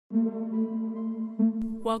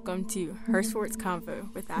Welcome to Her Sports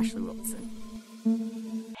Convo with Ashley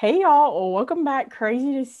Wilson. Hey y'all, welcome back.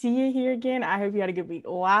 Crazy to see you here again. I hope you had a good week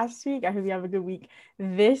last week. I hope you have a good week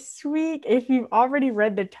this week. If you've already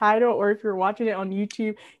read the title or if you're watching it on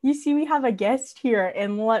YouTube, you see we have a guest here,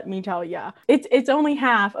 and let me tell you, it's only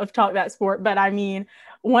half of Talk That Sport, but I mean,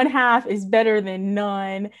 one half is better than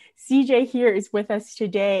none. CJ here is with us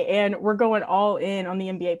today, and we're going all in on the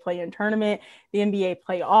NBA play-in tournament, the NBA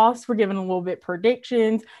playoffs. We're giving a little bit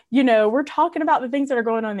predictions. You know, we're talking about the things that are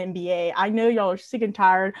going on in the NBA. I know y'all are sick and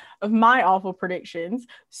tired of my awful predictions,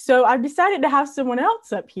 so I've decided to have someone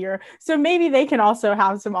else up here, so maybe they can also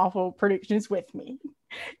have some awful predictions with me.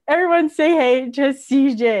 Everyone say hey to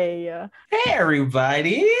CJ. Hey,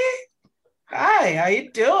 everybody. Hi, how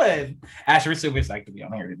you doing? Ash, we're super excited to be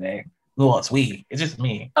on here today. Well, it's we. It's just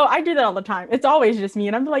me. Oh, I do that all the time. It's always just me.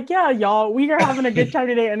 And I'm like, yeah, y'all, we are having a good time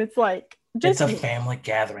today. And it's like, just it's a family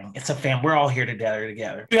gathering. It's a fam. We're all here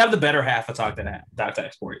together. We have the better half of Talk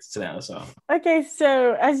That Sports today. So okay,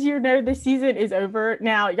 so as you know, the season is over.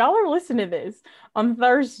 Now, y'all are listening to this on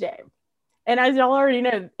Thursday. And as y'all already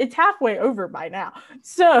know, it's halfway over by now.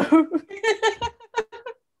 So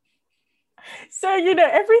So, you know,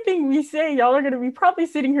 everything we say, y'all are going to be probably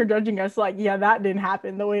sitting here judging us like, yeah, that didn't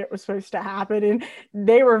happen the way it was supposed to happen. And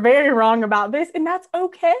they were very wrong about this. And that's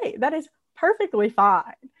okay. That is perfectly fine.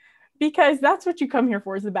 Because that's what you come here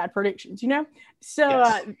for, is the bad predictions, you know? So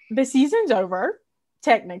yes. The season's over,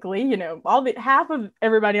 technically. You know, half of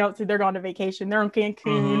everybody else, they're gone to vacation. They're on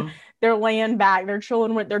Cancun. They're laying back. They're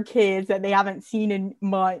chilling with their kids that they haven't seen in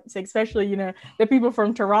months, especially, you know, the people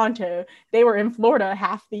from Toronto. They were in Florida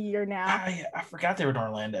half the year now. I forgot they were in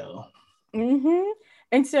Orlando.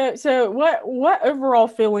 And so what overall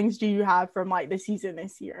feelings do you have from like the season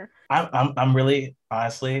this year? I'm really,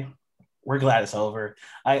 honestly, we're glad it's over.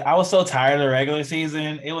 I was so tired of the regular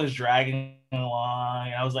season. It was dragging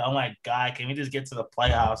along. I was like, oh my God, can we just get to the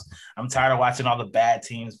playoffs? I'm tired of watching all the bad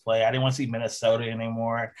teams play. I didn't want to see Minnesota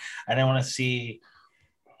anymore. I didn't want to see,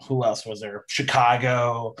 who else was there?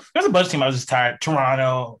 Chicago. There's a bunch of teams I was just tired.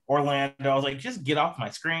 Toronto, Orlando. I was like, just get off my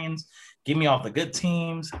screens. Give me all the good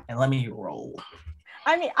teams and let me roll.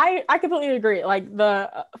 I mean, I completely agree. Like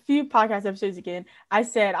the few podcast episodes again, I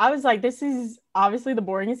was like, this is obviously the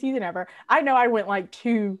boringest season ever. I know I went like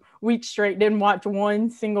 2 weeks straight, didn't watch one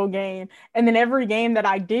single game. And then every game that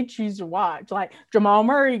I did choose to watch, like Jamal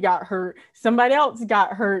Murray got hurt, somebody else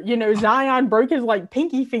got hurt, you know, Zion broke his like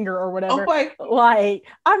pinky finger or whatever. Like,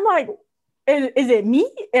 I'm like, is it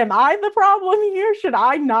me? Am I the problem here? Should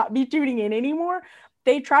I not be tuning in anymore?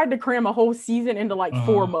 They tried to cram a whole season into like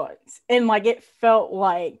 4 months. And like, it felt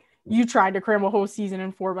like you tried to cram a whole season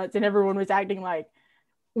in 4 months and everyone was acting like,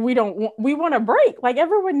 we want a break. Like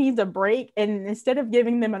everyone needs a break. And instead of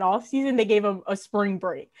giving them an off season, they gave them a spring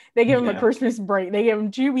break. They gave them a Christmas break. They gave them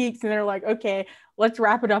 2 weeks and they're like, okay, let's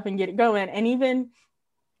wrap it up and get it going. And even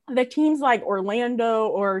the teams like Orlando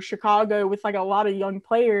or Chicago with like a lot of young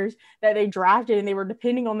players that they drafted and they were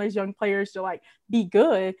depending on those young players to like be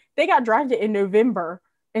good, they got drafted in November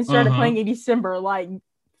and started playing in December. Like,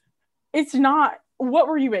 it's not, what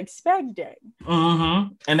were you expecting?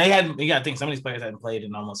 And you got to think some of these players hadn't played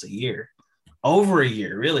in almost a year, over a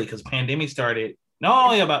year, really, because pandemic started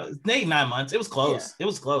only about 8-9 months. It was close. Yeah. It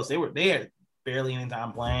was close. They had barely any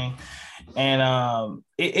time playing. And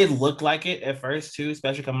it looked like it at first too,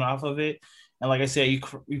 especially coming off of it. And like I said,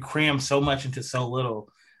 you cram so much into so little,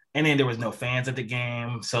 and then there was no fans at the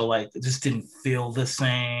game, so like it just didn't feel the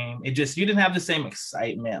same. You didn't have the same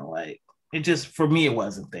excitement. Like it just, for me, it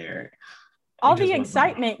wasn't there. All the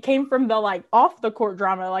excitement came from the like off the court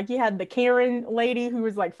drama. Like you had the Karen lady who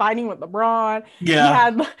was like fighting with LeBron.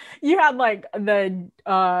 Yeah. You had like the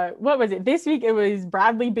what was it? This week it was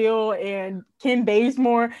Bradley Beal and Ken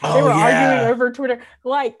Bazemore. They were arguing over Twitter.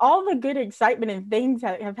 Like all the good excitement and things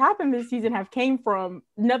that have happened this season have came from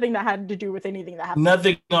nothing that had to do with anything that happened.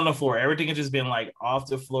 Nothing on the floor. Everything has just been like off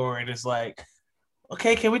the floor, and it's like,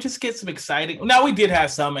 okay, can we just get some exciting? Now, we did have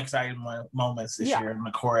some exciting moments this year in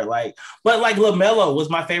the court, but LaMelo was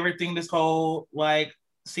my favorite thing this whole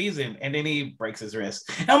season, and then he breaks his wrist.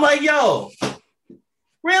 And I'm like, yo,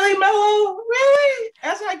 really, Melo? Really?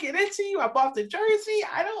 As I get into you, I bought the jersey.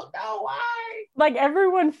 I don't know why. Like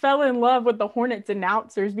everyone fell in love with the Hornets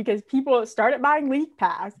announcers because people started buying League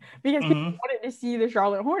Pass because people wanted to see the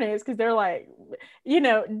Charlotte Hornets because they're like, you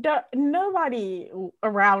know, nobody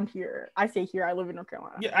around here. I say here, I live in North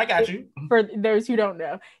Carolina. Yeah, I got you. For those who don't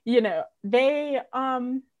know, you know, they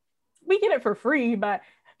we get it for free, but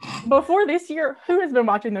before this year, who has been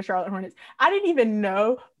watching the Charlotte Hornets? I didn't even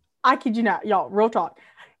know. I kid you not, y'all, real talk.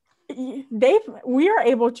 we are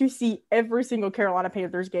able to see every single Carolina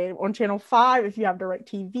Panthers game on Channel 5 if you have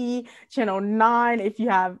DirecTV, Channel 9 if you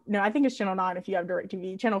have, no, I think it's Channel 9 if you have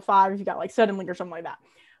DirecTV, Channel 5 if you got like Suddenlink or something like that.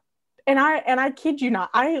 And I kid you not,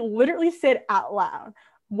 I literally said out loud,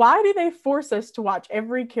 why do they force us to watch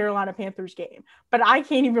every Carolina Panthers game? But I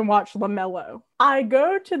can't even watch LaMelo. I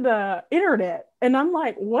go to the internet and I'm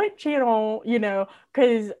like, what channel,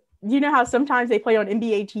 because you know how sometimes they play on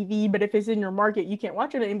NBA TV, but if it's in your market, you can't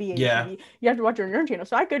watch it on NBA TV. You have to watch it on your own channel.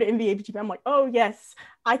 So I go to NBA TV. I'm like, oh, yes,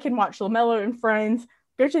 I can watch LaMelo and Friends.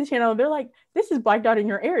 Go to the channel. They're like, this is blacked out in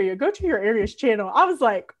your area. Go to your area's channel. I was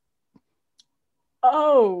like,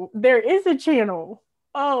 oh, there is a channel.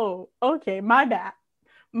 Oh, okay, my bad.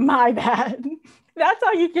 That's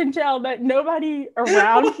how you can tell that nobody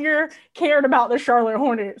around here cared about the Charlotte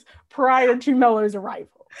Hornets prior to Melo's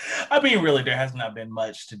arrival. I mean, really, there has not been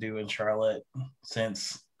much to do in Charlotte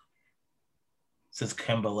since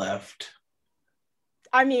Kemba left.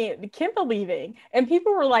 I mean, Kemba leaving, and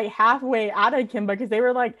people were like halfway out of Kemba because they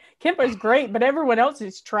were like, Kemba's great, but everyone else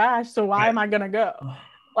is trash, so why am I going to go?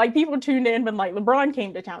 Like, people tuned in when like LeBron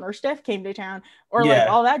came to town or Steph came to town or like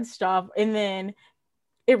all that stuff, and then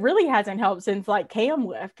it really hasn't helped since like Cam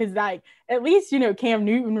left, because like at least Cam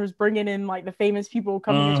Newton was bringing in like the famous people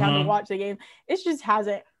coming to town to watch the game. It just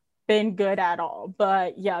hasn't been good at all.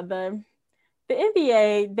 But yeah, the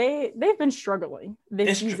NBA they've been struggling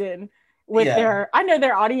this season with I know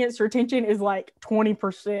their audience retention is like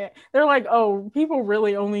 20%. They're like, oh, people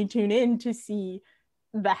really only tune in to see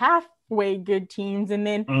the halfway good teams, and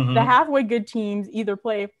then the halfway good teams either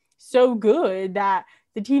play so good that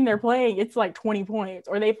the team they're playing, it's like 20 points,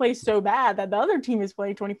 or they play so bad that the other team is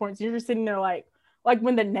playing 20 points. You're just sitting there like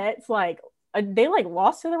when the Nets, they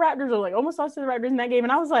lost to the Raptors, or like almost lost to the Raptors in that game.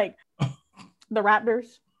 And I was like, the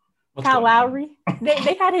Raptors, Kyle Lowry,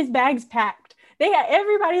 they had his bags packed.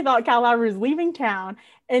 Everybody thought Kyle Lowry was leaving town.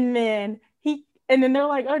 And then they're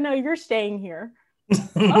like, oh no, you're staying here.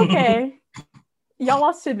 Okay. Y'all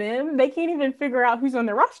lost to them. They can't even figure out who's on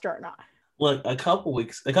the roster or not. Look, a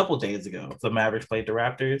couple days ago, the Mavericks played the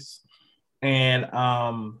Raptors, and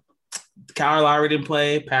Kyle Lowry didn't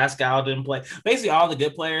play, Pascal didn't play. Basically, all the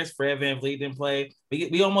good players, Fred VanVleet didn't play.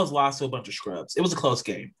 We almost lost to a bunch of scrubs. It was a close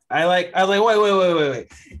game. I was like,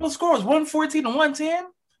 wait. The score was 114 to 110.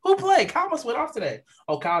 Who played? Kyle must went off today.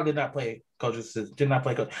 Oh, Kyle did not play. Coach did not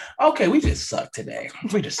play. Coach. Okay, we just suck today.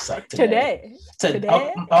 Today.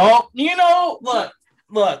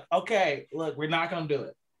 Look. Okay, look, we're not gonna do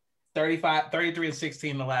it. 33 and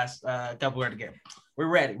 16 in the last couple of the game. We're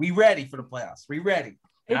ready. We ready for the playoffs. We ready.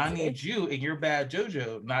 And I need you and your bad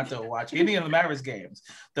JoJo not to watch any of the Mavericks games.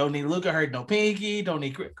 Don't need Luka hurt no pinky. Don't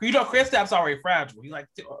need Kristaps already fragile. He like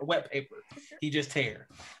wet paper. He just tear.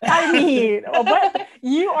 I mean,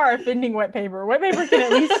 you are offending wet paper. Wet paper can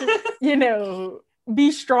at least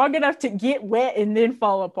be strong enough to get wet and then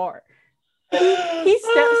fall apart. He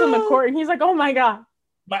steps on the court and he's like, "Oh my god,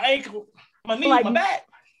 my ankle, my knee, my back."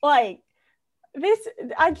 Like this,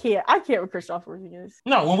 I can't with Kristaps Porzingis.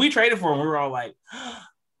 No, when we traded for him, we were all like,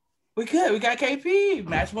 we got KP,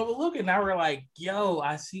 match him up with Luka. Now we're like, yo,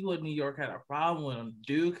 I see what New York had a problem with him.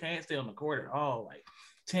 Dude can't stay on the court at all. Like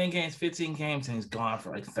 10 games, 15 games, and he's gone for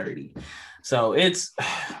like 30. So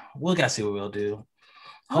we'll gotta see what we'll do.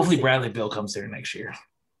 Hopefully Bradley Beal comes there next year.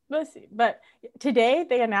 Let's see. But today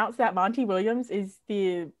they announced that Monty Williams is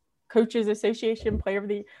the Coaches Association Player of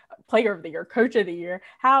the Year, Coach of the Year.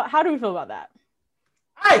 How do we feel about that?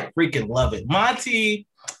 I freaking love it. Monty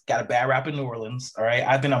got a bad rap in New Orleans. All right.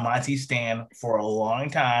 I've been a Monty stan for a long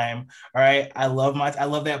time. All right. I love Monty. I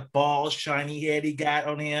love that bald, shiny head he got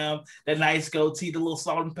on him. That nice goatee, the little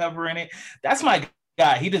salt and pepper in it. That's my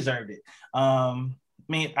guy. He deserved it. I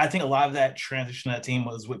mean, I think a lot of that transition of that team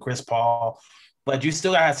was with Chris Paul, but you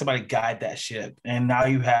still got to have somebody guide that ship. And now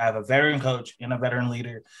you have a veteran coach and a veteran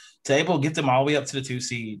leader to able to get them all the way up to the 2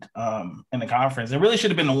 seed in the conference. It really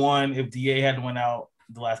should have been the 1 if DA hadn't went out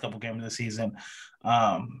the last couple games of the season.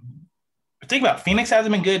 Think about it, Phoenix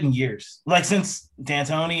hasn't been good in years, like since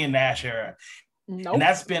D'Antoni and Nash era. Nope. And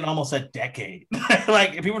that's been almost a decade.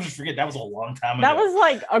 Like, if people just forget, that was a long time ago. That was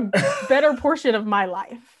like a better portion of my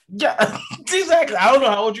life. Yeah, exactly. I don't know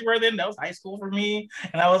how old you were then. That was high school for me.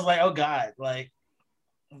 And I was like, oh God, like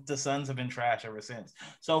the Suns have been trash ever since.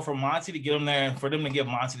 So for Monty to get him there and for them to give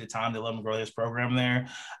Monty the time to let him grow his program there,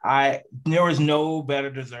 there was no better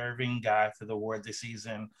deserving guy for the award this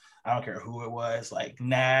season. I don't care who it was. Like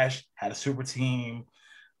Nash had a super team.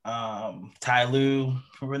 Ty Lue,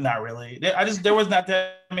 not really. There was not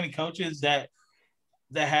that many coaches that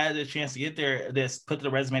had the chance to get there. This put the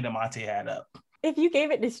resume that Monty had up. If you gave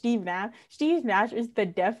it to Steve Nash is the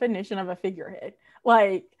definition of a figurehead.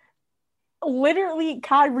 Like, literally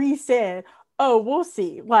Kyrie said, oh, we'll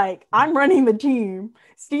see. Like, I'm running the team.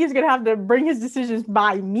 Steve's going to have to bring his decisions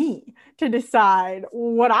by me to decide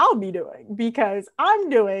what I'll be doing because I'm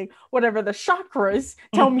doing whatever the chakras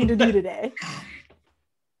tell me to do today.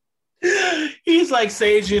 He's like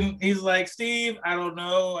saging. He's like, Steve, I don't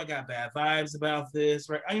know. I got bad vibes about this.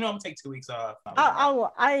 Right? You know, I'm gonna take 2 weeks off.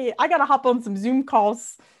 I gotta hop on some Zoom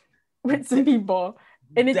calls with some people.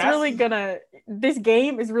 And it's really this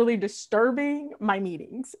game is really disturbing my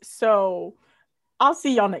meetings. So I'll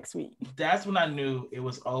see y'all next week. That's when I knew it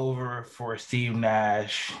was over for Steve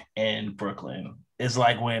Nash in Brooklyn. It's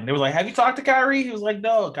like when they were like, have you talked to Kyrie? He was like,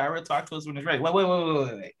 no, Kyrie talked to us when he's ready.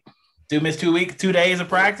 Wait. Dude missed 2 days of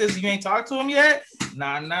practice. You ain't talked to him yet?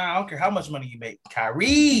 Nah. I don't care how much money you make.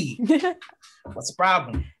 Kyrie. What's the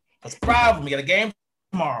problem? You got a game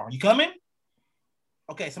tomorrow. You coming?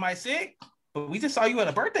 Okay, somebody sick? But we just saw you at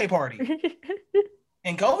a birthday party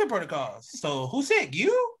and COVID protocols. So who's sick?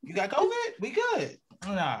 You? You got COVID? We good.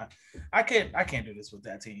 Nah, I can't do this with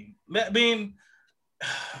that team. I mean,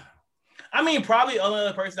 probably the only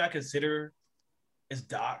other person I consider is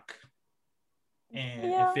Doc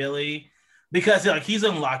in Philly. Because like he's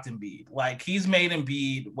unlocked Embiid. Like he's made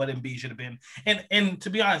Embiid what Embiid should have been. And to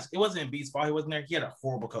be honest, it wasn't Embiid's fault he wasn't there. He had a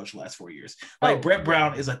horrible coach the last 4 years. Like Brett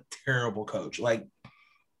Brown is a terrible coach. Like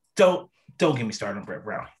don't get me started on Brett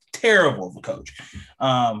Brown. Terrible of a coach.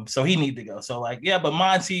 So he needed to go. So like, yeah, but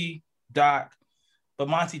Monty, Doc, but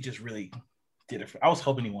Monty just really did it. I was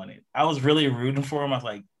hoping he won it. I was really rooting for him. I was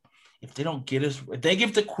like, if they don't get us, if they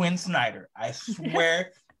give to Quinn Snyder, I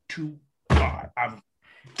swear to God, I'm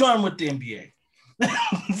done with the NBA.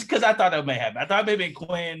 Because I thought that may happen. I thought maybe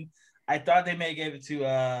Quinn. I thought they may give it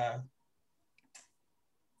to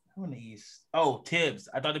who in the East? Oh, Tibbs.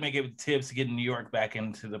 I thought they may give it to Tibbs to get New York back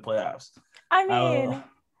into the playoffs. I mean,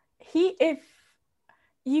 if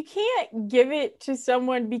you can't give it to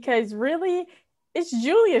someone because really it's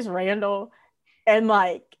Julius Randle and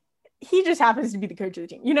like he just happens to be the coach of the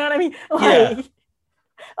team. You know what I mean?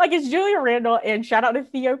 Like it's Julia Randle and shout out to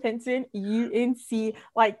Theo Pinson, UNC,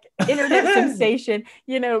 like internet sensation,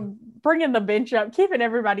 bringing the bench up, keeping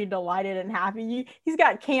everybody delighted and happy. He's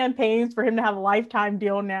got campaigns for him to have a lifetime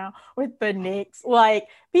deal now with the Knicks. Like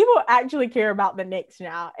people actually care about the Knicks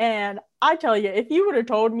now. And I tell you, if you would have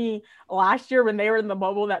told me last year when they were in the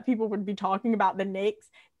bubble that people would be talking about the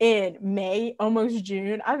Knicks in May, almost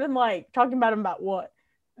June, I've been like talking about them about what?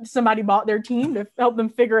 Somebody bought their team to help them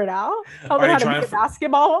figure it out. Help them how to be a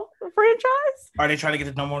basketball franchise. Are they trying to get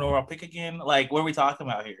the number one overall pick again? Like, what are we talking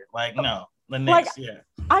about here? Like, no, the Knicks,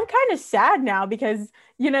 I'm kind of sad now because,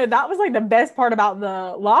 that was like the best part about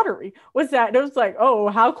the lottery was that it was like, oh,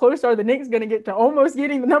 how close are the Knicks going to get to almost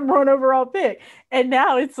getting the number one overall pick? And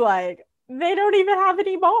now it's like, they don't even have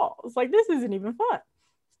any balls. Like, this isn't even fun.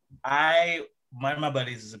 One of my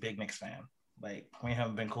buddies is a big Knicks fan. Like, we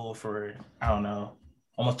haven't been cool for, I don't know,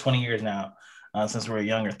 almost 20 years now, since we were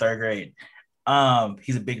younger, third grade.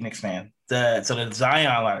 He's a big Knicks fan. So the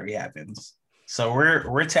Zion lottery happens. So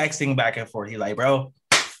we're texting back and forth. He's like, bro,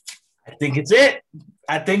 I think it's it.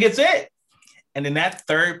 And then that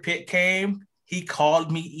third pick came. He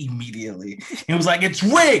called me immediately. He was like, it's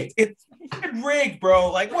rigged. It's rigged,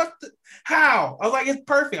 bro. Like, how? I was like, it's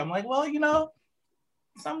perfect. I'm like, well,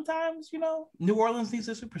 sometimes, New Orleans needs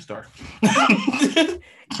a superstar.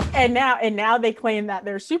 and now they claim that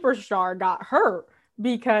their superstar got hurt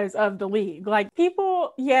because of the league. Like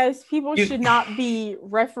people should not be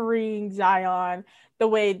refereeing Zion the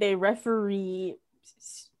way they referee,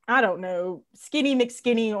 I don't know, Skinny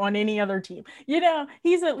McSkinny on any other team.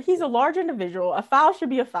 He's a large individual. A foul should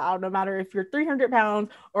be a foul, no matter if you're 300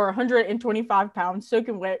 pounds or 125 pounds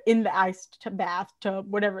soaking wet in the ice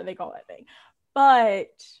bathtub, whatever they call that thing.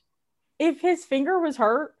 But if his finger was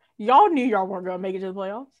hurt, y'all knew y'all weren't going to make it to the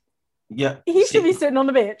playoffs. Yeah. He should be sitting on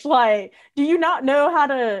the bench. Like, do you not know how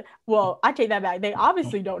to, well, I take that back. They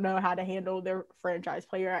obviously don't know how to handle their franchise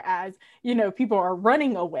player as, people are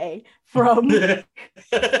running away from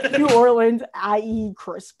New Orleans, i.e.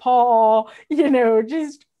 Chris Paul,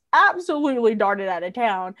 just absolutely darted out of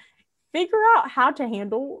town. Figure out how to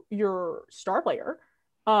handle your star player.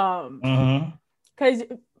 Because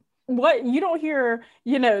what you don't hear,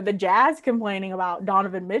 the Jazz complaining about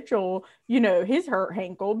Donovan Mitchell, his hurt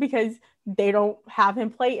ankle because they don't have him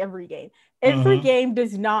play every game. Every game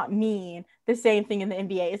does not mean the same thing in the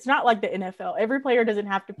NBA. It's not like the NFL. Every player doesn't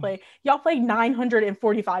have to play. Y'all play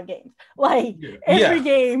 945 games. Like every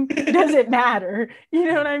game doesn't matter. You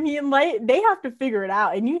know what I mean? Like they have to figure it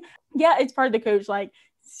out. And it's part of the coach, like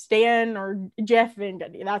Stan or Jeff Van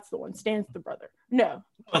Gundy. That's the one. Stan's the brother. No.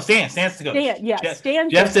 Oh, Stan's the coach. Stan, yeah.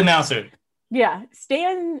 Jeff's the announcer. Yeah,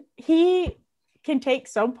 Stan, he can take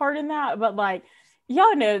some part in that, but like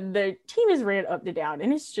y'all know the team is ran up to down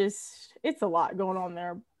and it's a lot going on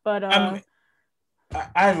there. But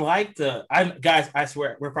I like guys, I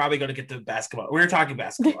swear we're probably gonna get to basketball. We're talking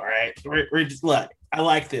basketball, all right. We're just look, I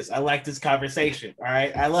like this conversation. All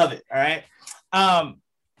right. I love it. All right.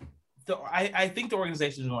 So I think the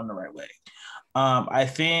organization is going the right way. I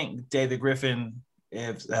think David Griffin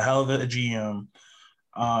is a hell of a GM.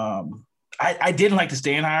 I didn't like the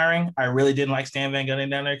Stan hiring. I really didn't like Stan Van Gundy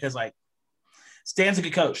down there because like Stan's a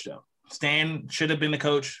good coach though. Stan should have been the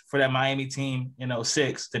coach for that Miami team in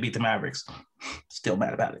 06 to beat the Mavericks. Still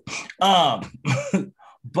mad about it.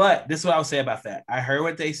 But this is what I would say about that. I heard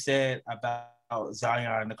what they said about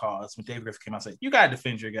Zion in the calls when David Griffin came out and said, you got to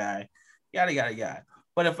defend your guy. Yada.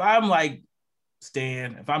 But if I'm like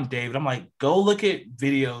Stan, if I'm David, I'm like, go look at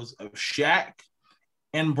videos of Shaq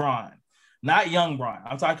and Bron. Not young Bron.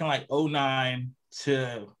 I'm talking like 09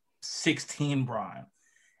 to 16 Bron.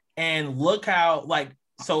 And look how, like,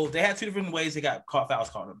 so they had two different ways they got fouls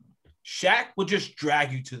called on them. Shaq would just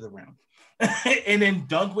drag you to the rim and then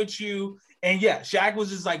dunk with you. And yeah, Shaq was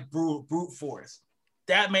just like brute force.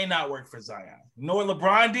 That may not work for Zion. You know what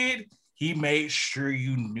LeBron did? He made sure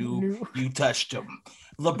you knew you touched him.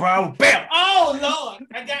 LeBron, bam! Oh, Lord,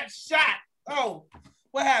 I got shot. Oh,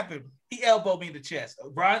 what happened? He elbowed me in the chest.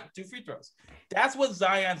 LeBron, 2 free throws. That's what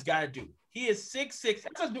Zion's got to do. He is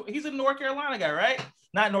 6'6". He's a North Carolina guy, right?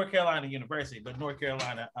 Not North Carolina University, but North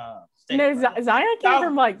Carolina State. No, right? Zion came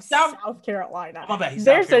from like South Carolina. My bad.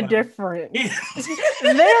 There's a difference.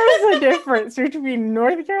 There's a difference between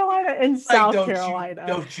North Carolina and South Carolina.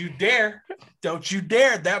 Don't you dare. Don't you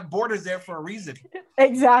dare. That border's there for a reason.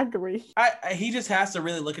 Exactly. He just has to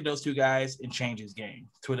really look at those two guys and change his game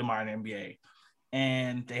to the modern NBA.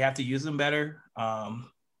 And they have to use him better.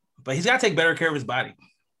 But he's got to take better care of his body.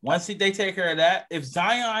 Once they take care of that, if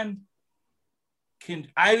Zion can,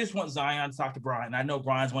 I just want Zion to talk to Brian. I know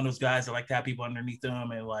Brian's one of those guys that like to have people underneath him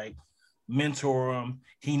and like mentor him.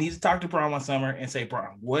 He needs to talk to Brian one summer and say,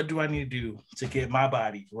 Brian, what do I need to do to get my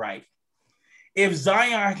body right? If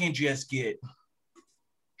Zion can just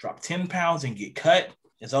drop 10 pounds and get cut,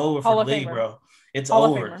 it's over for the league, bro. It's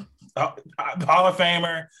over. Hall of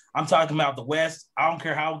Famer. I'm talking about the West. I don't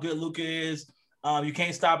care how good Luka is. You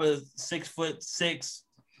can't stop a 6'6",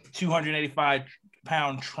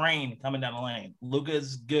 285-pound train coming down the lane.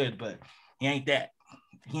 Luka's good, but he ain't that.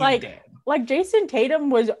 Like Jason Tatum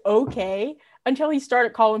was okay until he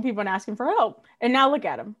started calling people and asking for help. And now look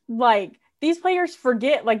at him. Like, these players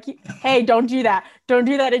forget, like, hey, don't do that. Don't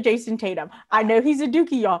do that to Jason Tatum. I know he's a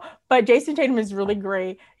dookie, y'all, but Jason Tatum is really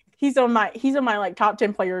great. He's on my like top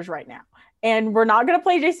 10 players right now. And we're not gonna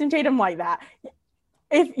play Jason Tatum like that.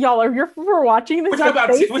 If y'all are watching this that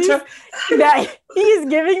he is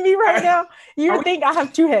giving me right now, you would think I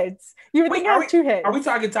have 2 heads. You would think I have 2 heads. Are we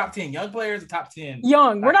talking top 10 young players or top 10?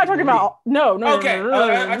 Young. We're not talking about no. Okay.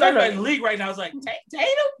 I'm talking about the league right now. It's like Tatum.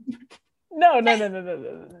 No.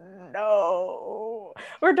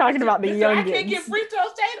 We're talking about the young. I can't get free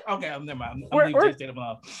throws, Tatum. Okay, never mind. I'm leaving Tatum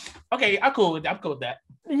alone. Okay, I'm cool with that.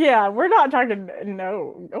 Yeah, we're not talking.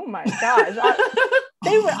 No. Oh my gosh.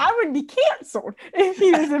 I would be canceled if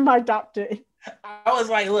he was in my top 10. I was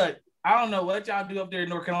like, look, I don't know what y'all do up there in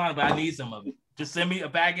North Carolina, but I need some of it. Just send me a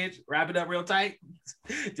package, wrap it up real tight.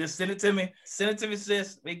 Just send it to me. Send it to me,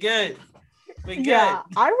 sis. We good. Yeah,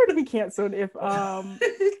 I would be canceled if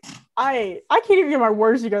I can't even get my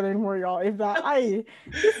words together anymore, y'all.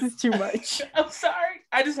 This is too much. I'm sorry.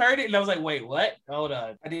 I just heard it and I was like, wait, what? Hold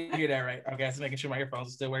on. I didn't hear that right. Okay, I was making sure my earphones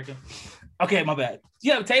are still working. Okay, my bad.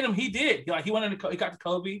 Yeah, Tatum, he did. He got to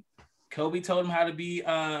Kobe. Kobe told him how to be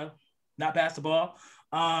not pass the ball.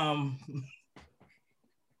 That's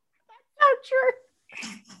not true.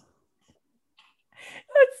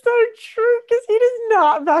 That's so true because he does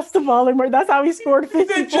not pass the ball anymore. That's how he scored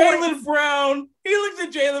 50 points. Jaylen Brown. He looks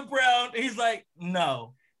at Jaylen Brown. He's like,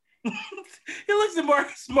 no. He looks at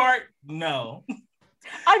Marcus Smart. No.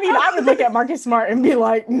 I mean, I would look at Marcus Smart and be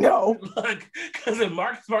like, no. Look, because if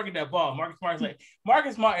Marcus Smart get that ball,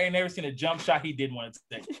 Marcus Smart ain't never seen a jump shot he didn't want to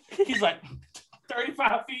take. He's like,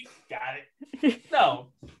 35 feet, got it. No,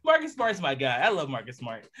 Marcus Smart's my guy. I love Marcus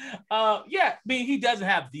Smart. Yeah, I mean, he doesn't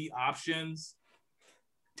have the options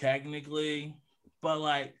technically, but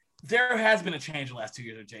like there has been a change the last 2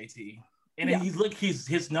 years of JT. And then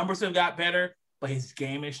his numbers have got better, but his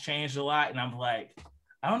game has changed a lot. And I'm like,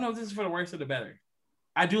 I don't know if this is for the worse or the better.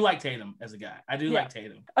 I do like Tatum as a guy. I do like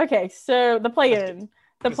Tatum. Okay, so the play-in.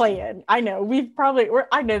 I know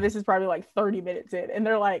I know this is probably like 30 minutes in, and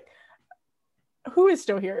they're like, who is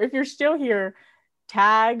still here? If you're still here,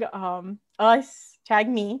 tag us, tag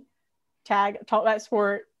me, tag Talk That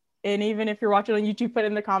Sport. And even if you're watching on YouTube, put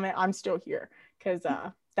in the comment, I'm still here, because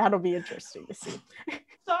that'll be interesting to see.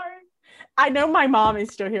 Sorry. I know my mom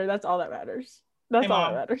is still here. That's all that matters. That's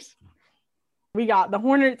all that matters. We got the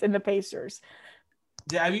Hornets and the Pacers.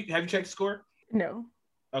 Yeah, have you checked the score? No.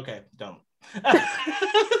 Okay, don't.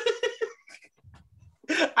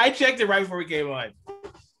 I checked it right before we came on.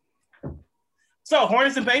 So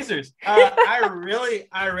Hornets and Pacers. I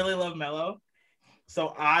really love Melo.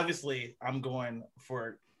 So obviously I'm going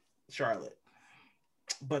for Charlotte.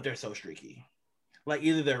 But they're so streaky. Like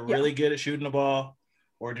either they're really good at shooting the ball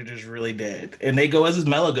or they're just really dead. And they go as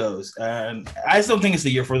Melo goes. And I just don't think it's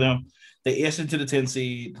the year for them. They edged into the 10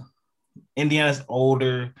 seed. Indiana's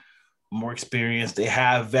older, more experienced. They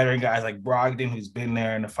have veteran guys like Brogdon, who's been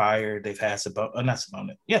there in the fire. They've had Sabonis,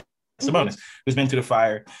 who's been through the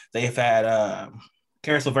fire. They've had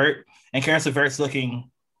Karis LeVert, and Karis LeVert's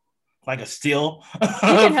looking like a steal.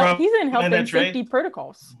 He's in health and safety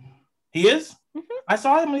protocols. He is? Mm-hmm. I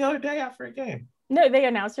saw him the other day after a game. No, they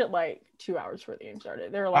announced it like 2 hours before the game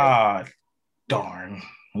started. They were like, darn.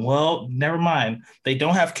 Well, never mind. They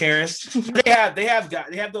don't have Karis. they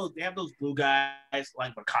have those blue guys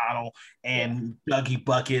like McConnell and Dougie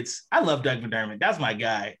Buckets. I love Doug McDermott. That's my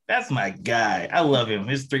guy. I love him.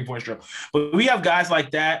 His 3-point stroke. But we have guys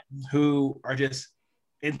like that who are just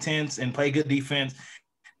intense and play good defense.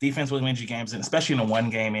 Defense will win you games, and especially in a 1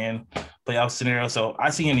 game in playoff scenario. So I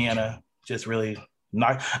see Indiana just really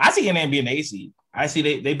not. I see Indiana being an 8 seed. I see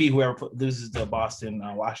they beat whoever loses the Boston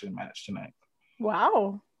Washington match tonight.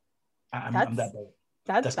 Wow. I'm that bold.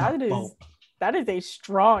 That is a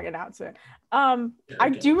strong announcement. I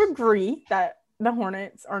do agree that the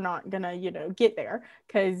Hornets are not gonna, get there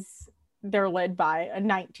because they're led by a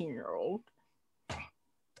 19-year-old.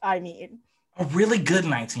 I mean, a really good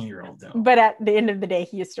 19-year-old though. But at the end of the day,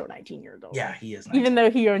 he is still 19 years old. Yeah, he is. 19. Even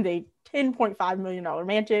though he owns a $10.5 million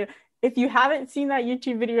mansion. If you haven't seen that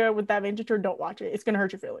YouTube video with that manager, don't watch it. It's gonna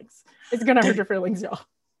hurt your feelings. It's gonna hurt your feelings, y'all.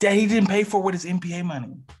 That he didn't pay for with his NBA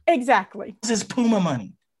money. Exactly. It's his Puma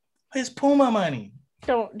money.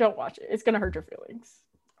 Don't watch it. It's gonna hurt your feelings.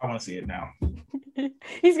 I want to see it now.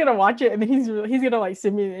 He's gonna watch it and then he's gonna like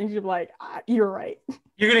send me and he's gonna be like, "You're right."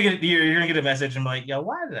 You're gonna get a message and be like, "Yo,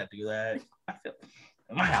 why did I do that? I feel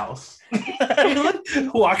in my house,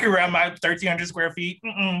 walking around my 1,300 square feet.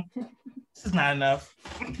 This is not enough."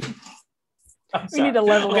 We need to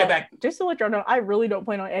level up. Back. Just to let y'all know, I really don't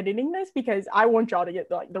plan on editing this because I want y'all to get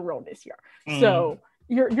the realness here. So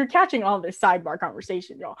you're catching all this sidebar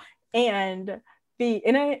conversation, y'all. And the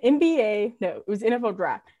it was NFL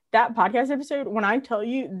draft. That podcast episode, when I tell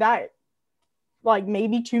you that, like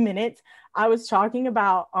maybe 2 minutes, I was talking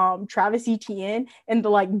about Travis Etienne and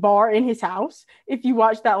the bar in his house. If you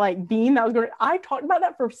watch that beam that was going, I talked about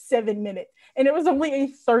that for 7 minutes, and it was only a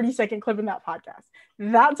 30-second clip in that podcast.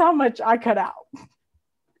 That's how much I cut out.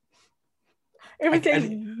 It was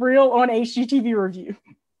a real on HGTV review.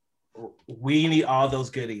 We need all those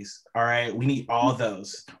goodies. All right, we need all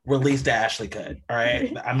those. Release the Ashley cut. All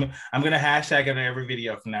right, I'm gonna hashtag it in every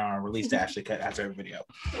video from now on. Release the Ashley cut after every video.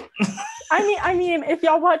 I mean, if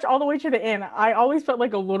y'all watch all the way to the end, I always put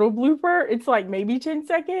a little blooper. It's maybe 10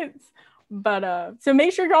 seconds, but so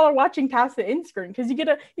make sure y'all are watching past the end screen because you get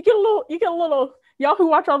a little. Y'all who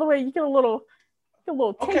watch all the way, you get a little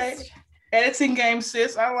taste. Okay, editing game,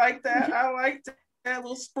 sis. I like that. A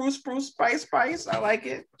little spruce, spice. I like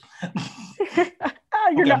it.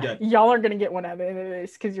 Y'all are gonna get one out of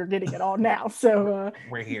this because you're getting it all now. So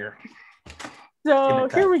we're here. So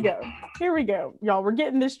here we go, y'all. We're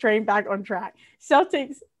getting this train back on track.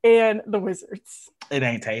 Celtics and the Wizards. It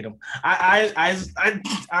ain't Tatum.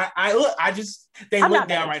 They look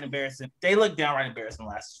downright embarrassing. They look downright embarrassing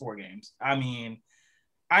the last 4 games. I mean,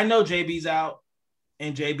 I know JB's out,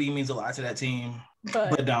 and JB means a lot to that team.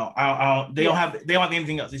 But no, they don't have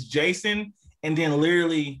anything else. It's Jason and then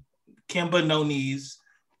literally Kemba, no knees.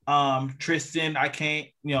 Tristan, I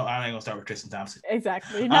ain't gonna start with Tristan Thompson.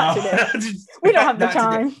 Exactly. Not today. We don't have the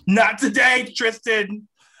time. Today. Not today, Tristan.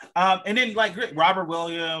 And then Robert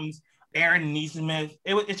Williams, Aaron Nesmith.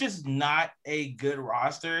 It's just not a good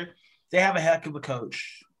roster. They have a heck of a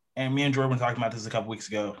coach. And me and Jordan were talking about this a couple weeks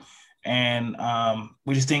ago. And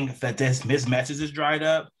we just think that this mismatches is dried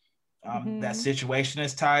up. That situation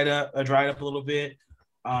is dried up a little bit.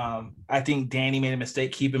 I think Danny made a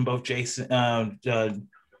mistake keeping both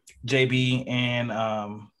JB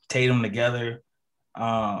and Tatum together.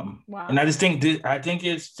 Wow. And I just think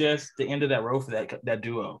it's just the end of that road for that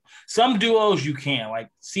duo. Some duos you can, like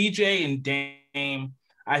CJ and Dame,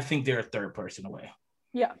 I think they're a third person away.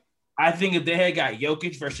 Yeah. I think if they had got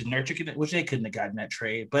Jokic versus Nurkic, which they couldn't have gotten that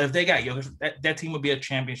trade, but if they got Jokic, that team would be a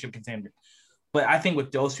championship contender. But I think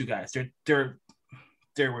with those two guys,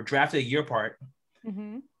 they were drafted a year apart,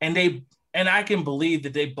 and I can believe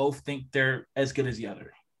that they both think they're as good as the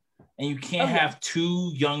other. And you can't have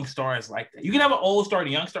two young stars like that. You can have an old star and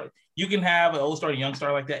a young star. You can have an old star and a young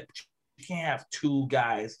star like that. But you can't have two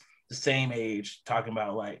guys the same age talking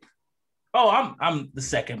about like, oh, I'm the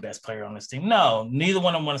second best player on this team. No, neither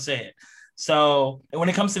one of them want to say it. So when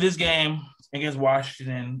it comes to this game against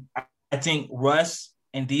Washington, I think Russ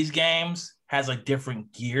in these games has a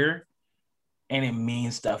different gear, and it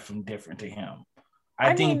means stuff from different to him.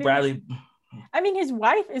 I think Bradley. I mean, his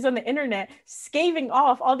wife is on the internet scaving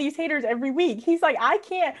off all these haters every week. He's like, I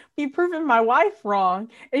can't be proving my wife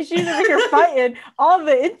wrong. And she's over here fighting all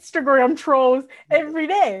the Instagram trolls every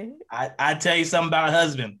day. I tell you something about a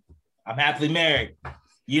husband. I'm happily married.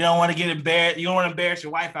 You don't want to get embarrassed. You don't want to embarrass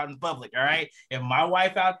your wife out in public, all right? If my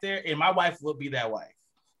wife out there, and my wife would be that wife.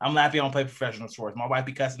 I'm not going to play professional sports. My wife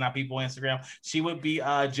be cussing out people on Instagram. She would be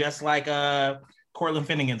just like Cortland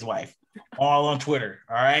Finnegan's wife. All on Twitter,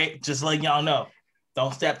 all right? Just letting y'all know.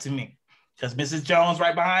 Don't step to me. Because Mrs. Jones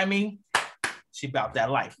right behind me, she about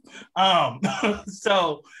that life.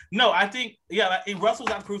 So, no, I think, Russell's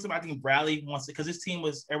out to prove something. I think Bradley wants it because his team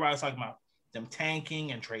everybody was talking about them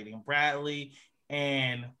tanking and trading Bradley.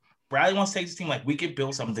 And Bradley wants to take his team like, we could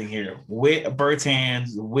build something here with Bertans,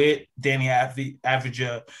 with Danny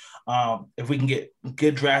Avdija, if we can get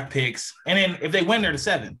good draft picks. And then if they win, they're the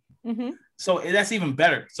 7. Mm-hmm. So that's even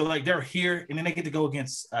better. So like they're here, and then they get to go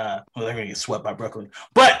against. They're gonna get swept by Brooklyn,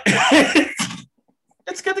 but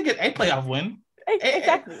it's good to get a playoff win.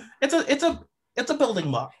 Exactly. It's a building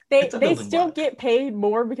block. They still get paid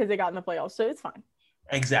more because they got in the playoffs, so it's fine.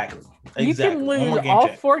 Exactly. You can lose all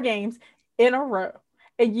 4 games in a row,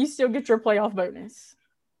 and you still get your playoff bonus.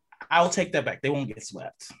 I'll take that back. They won't get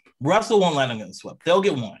swept. Russell won't let them get swept. They'll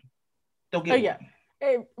get one. Yeah.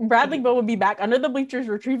 Bradley Beal will be back under the bleachers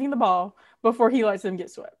retrieving the ball before he lets them get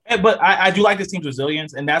swept. But I do like this team's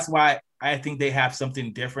resilience, and that's why I think they have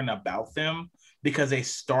something different about them because they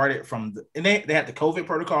started from they had the COVID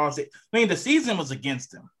protocols. The season was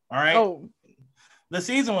against them, all right? Oh. The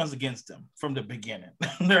season was against them from the beginning,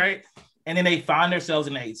 right? And then they find themselves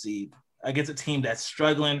in the 8th seed against a team that's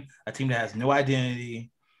struggling, a team that has no identity.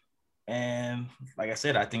 And like I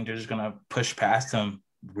said, I think they're just going to push past them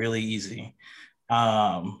really easy.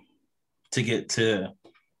 To get to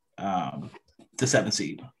the 7th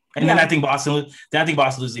seed, and then I think Boston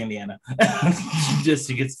loses to Indiana, just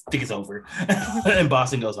to get over, and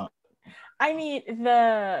Boston goes on. I mean, and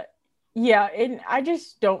I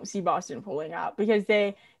just don't see Boston pulling out because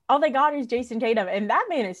all they got is Jason Tatum, and that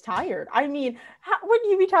man is tired. I mean,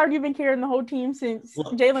 wouldn't you be tired? You've been carrying the whole team since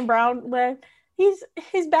Jaylen Brown left.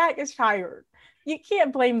 His back is tired. You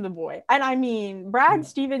can't blame the boy. And I mean, Brad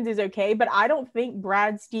Stevens is okay, but I don't think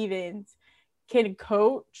Brad Stevens can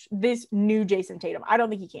coach this new Jason Tatum. I don't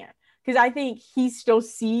think he can. Because I think he still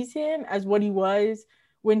sees him as what he was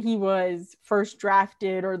when he was first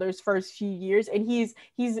drafted or those first few years. And he's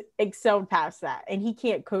excelled past that. And he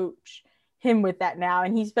can't coach him with that now.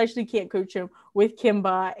 And he especially can't coach him with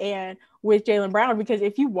Kemba and with Jaylen Brown, because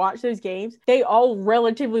if you watch those games, they all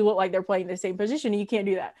relatively look like they're playing the same position, and you can't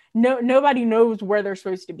do that. Nobody knows where they're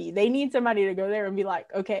supposed to be. They need somebody to go there and be like,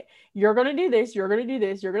 okay, you're going to do this, you're going to do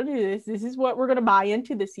this, you're going to do this. This is what we're going to buy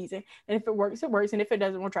into this season. And if it works, it works. And if it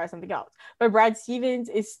doesn't, we'll try something else. But Brad Stevens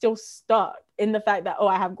is still stuck in the fact that,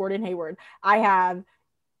 I have Gordon Hayward. I have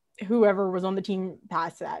whoever was on the team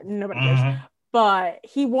past that. Nobody cares. But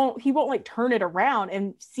he won't like turn it around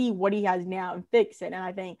and see what he has now and fix it. And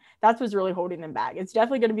I think that's what's really holding them back. It's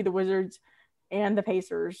definitely going to be the Wizards and the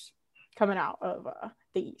Pacers coming out of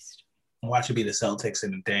the East. Watch it be the Celtics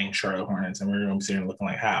and the dang Charlotte Hornets, and we're going to be sitting looking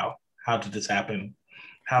like, how did this happen?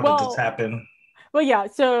 Did this happen? Well, yeah.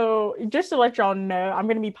 So just to let y'all know, I'm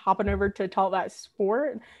going to be popping over to Talk That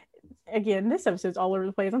Sport. Again, this episode's all over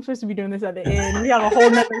the place. I'm supposed to be doing this at the end. We have a whole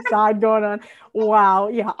nother side going on. Wow.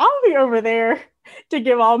 Yeah, I'll be over there to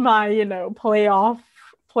give all my, playoff,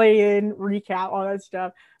 play-in, recap, all that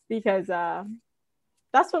stuff, because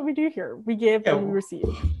that's what we do here. We give and we receive.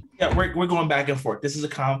 Yeah, we're going back and forth. This is a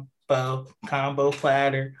combo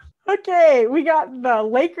platter. Okay, we got the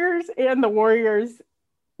Lakers and the Warriors.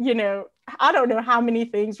 I don't know how many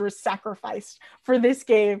things were sacrificed for this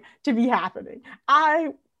game to be happening. I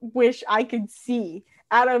wish I could see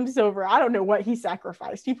Adam Silver. I don't know what he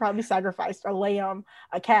sacrificed. He probably sacrificed a lamb,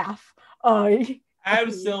 a calf. Adam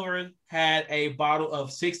Silver had a bottle of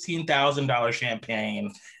 $16,000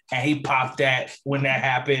 champagne, and he popped that when that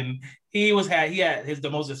happened. he had the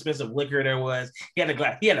most expensive liquor there was. He had a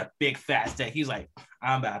glass. He had a big fat steak. He's like,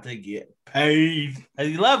 I'm about to get paid, and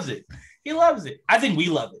he loves it. He loves it. I think we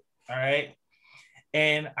love it. All right,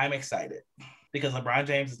 and I'm excited because LeBron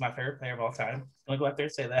James is my favorite player of all time. I'm gonna go out there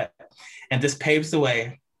and say that, and this paves the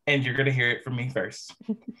way. And you're gonna hear it from me first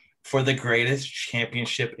for the greatest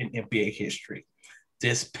championship in NBA history.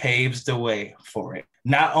 This paves the way for it.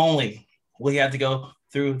 Not only will he have to go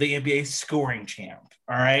through the NBA scoring champ,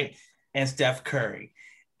 all right, and Steph Curry,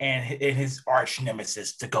 and his arch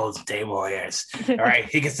nemesis, the Golden State Warriors, all right,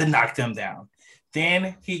 he gets to knock them down.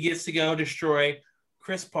 Then he gets to go destroy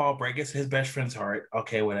Chris Paul, break his best friend's heart.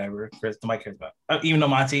 Okay, whatever. Chris, nobody cares about. Even though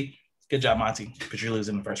Monty, good job, Monty, because you're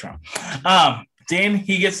losing the first round. Then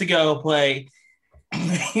he gets to go play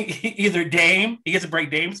either Dame, he gets to break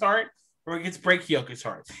Dame's heart, or he gets to break Jokic's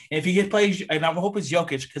heart. And if he gets plays, and I hope it's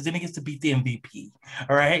Jokic, because then he gets to beat the MVP.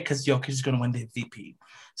 All right, because Jokic is going to win the MVP.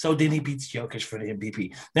 So then he beats Jokic for the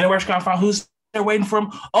MVP. Then we're going to find who's there waiting for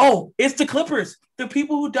him. Oh, it's the Clippers, the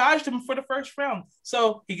people who dodged him for the first round.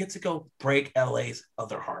 So he gets to go break LA's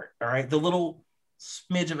other heart. All right, the little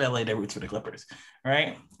smidge of LA that roots for the Clippers, all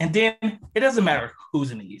right? And then it doesn't matter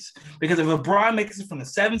who's in the East, because if LeBron makes it from the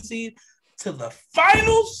 7th seed to the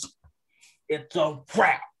finals, it's a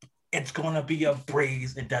wrap. It's going to be a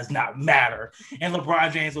breeze. It does not matter. And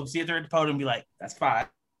LeBron James will sit there at the podium and be like, that's 5.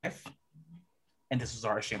 And this was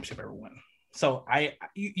our championship ever won. So I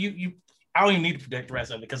don't even need to predict the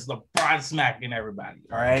rest of it because LeBron's smacking everybody,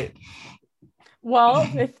 all right? Well,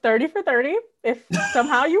 it's 30 for 30. If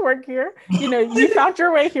somehow you work here, you found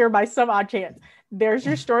your way here by some odd chance. There's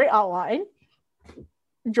your story outline.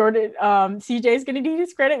 Jordan, CJ is going to need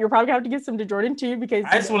his credit. You're probably going to have to give some to Jordan too, because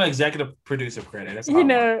I just want executive producer credit. That's he's going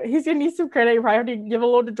to need some credit. You probably have to give a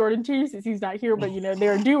little to Jordan too, since he's not here. But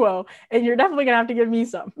they're a duo, and you're definitely going to have to give me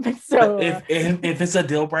some. So if it's a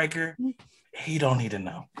deal breaker, he don't need to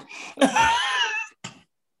know.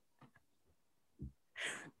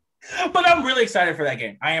 But I'm really excited for that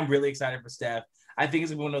game. I am really excited for Steph. I think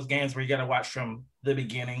it's one of those games where you got to watch from the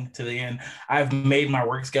beginning to the end. I've made my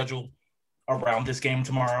work schedule around this game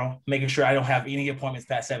tomorrow, making sure I don't have any appointments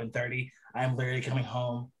past 7:30. I'm literally coming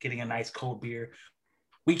home, getting a nice cold beer.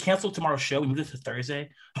 We canceled tomorrow's show. We moved it to Thursday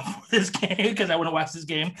for this game because I want to watch this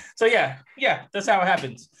game. So yeah, that's how it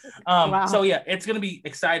happens. Wow. So yeah, it's going to be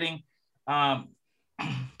exciting.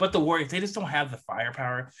 But the Warriors, they just don't have the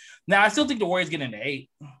firepower. Now, I still think the Warriors get into 8.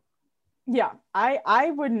 Yeah,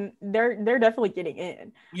 I wouldn't. They're definitely getting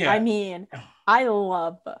in. Yeah, I mean, I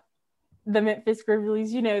love the Memphis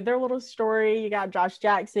Grizzlies. Their little story. You got Josh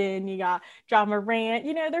Jackson, you got John Morant.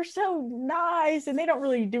 They're so nice, and they don't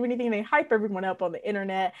really do anything. They hype everyone up on the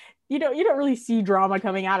internet. You don't really see drama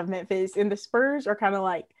coming out of Memphis, and the Spurs are kind of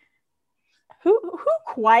like, who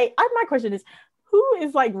quite. My question is, who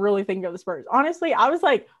is like really thinking of the Spurs? Honestly, I was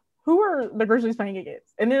like, who are the Grizzlies playing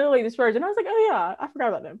against? And then they're like the Spurs, and I was like, oh yeah, I forgot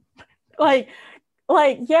about them. Like,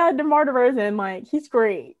 yeah, DeMar DeRozan, like, he's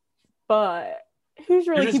great, but who's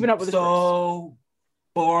really keeping up with the Spurs? So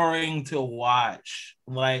boring to watch.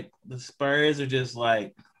 Like, the Spurs are just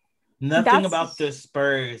like, nothing about the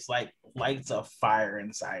Spurs like lights a fire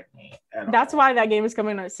inside me. That's why that game is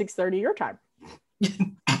coming at 6:30 your time.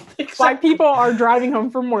 Why people are driving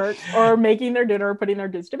home from work or making their dinner or putting their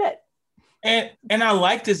kids to bed. And I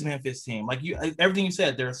like this Memphis team. Like everything you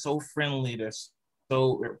said, they're so friendly. They're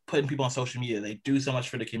so putting people on social media. They do so much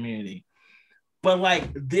for the community. But like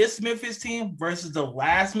this Memphis team versus the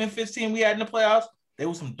last Memphis team we had in the playoffs, they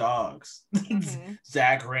were some dogs. Mm-hmm.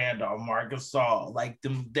 Zach Randolph, Marc Gasol, like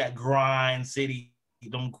that grind city,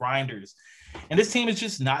 them grinders. And this team is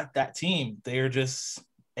just not that team. They're just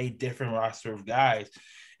a different roster of guys.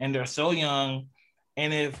 And they're so young.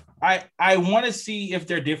 And if I want to see if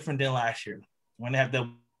they're different than last year when they have the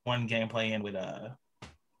one game playing with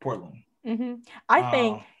Portland. Mm-hmm. I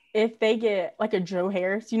think if they get like a Joe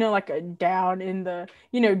Harris, like a down in the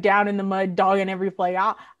mud, dogging every play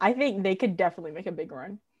out, I think they could definitely make a big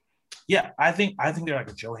run. Yeah, I think they're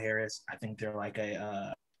like a Joe Harris. I think they're like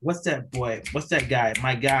a what's that boy? What's that guy?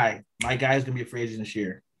 My guy is gonna be a free agent this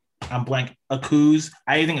year. I'm blank. Akuz.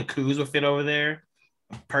 I think Akuz will fit over there.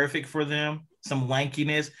 Perfect for them. Some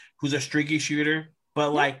lankiness. Who's a streaky shooter,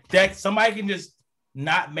 but like that somebody can just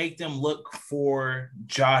not make them look for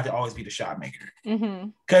Ja to always be the shot maker.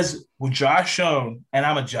 Because with Ja shown, and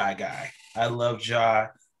I'm a Ja guy. I love Ja.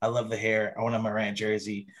 I love the hair. I want a Morant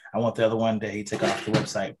jersey. I want the other one that he took off the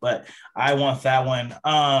website, but I want that one.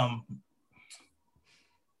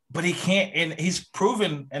 But he can't, and he's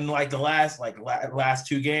proven in like the last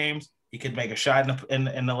 2 games, he could make a shot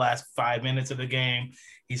in the last 5 minutes of the game.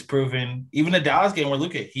 He's proven, even the Dallas game where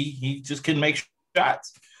Luka, he just couldn't make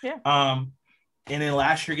shots. Yeah. And then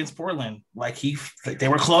last year against Portland, like they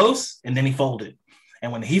were close, and then he folded.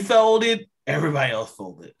 And when he folded, everybody else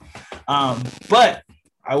folded. But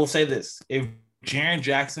I will say this: if Jaren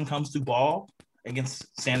Jackson comes to ball against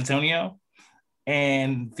San Antonio,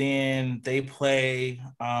 and then they play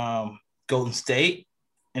Golden State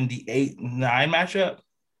in the 8-9 matchup,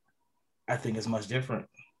 I think it's much different.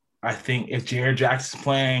 I think if Jaren Jackson's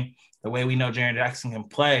playing the way we know Jaren Jackson can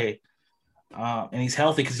play, and he's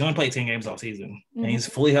healthy because he's only played 10 games all season, and he's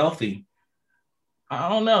fully healthy, I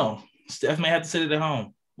don't know. Steph may have to sit at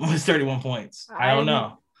home with 31 points. I don't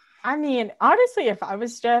know. I mean, honestly, if I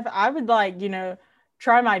was Steph, I would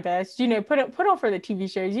try my best, put on for the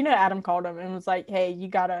TV shows. Adam called him and was like, hey, you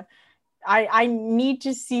gotta, I need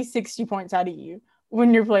to see 60 points out of you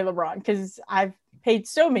when you're playing LeBron, because I've paid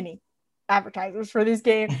so many advertisers for this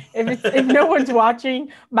game. If no one's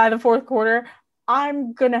watching by the fourth quarter,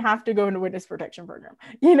 I'm going to have to go into witness protection program,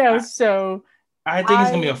 so. I think it's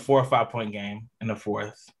going to be a 4 or 5 point game in the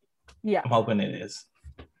fourth. Yeah. I'm hoping it is.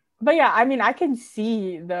 But yeah, I mean, I can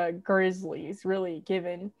see the Grizzlies really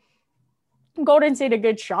giving Golden State a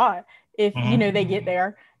good shot if, they get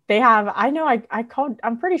there. They have,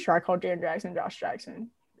 I'm pretty sure I called Jaren Jackson Josh Jackson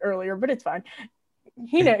earlier, but it's fine.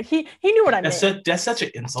 He knew what I meant. That's such an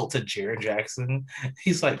insult to Jaren Jackson.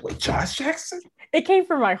 He's like, wait, Josh Jackson? It came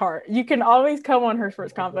from my heart. You can always come on Her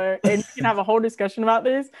Sports Convo and you can have a whole discussion about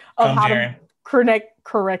this of how to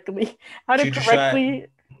correctly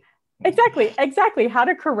exactly how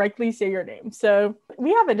to correctly say your name. So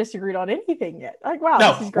we haven't disagreed on anything yet. Like, wow,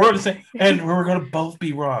 no, this is great. We're the same, and we're gonna both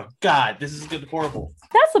be wrong. God, this is good, horrible.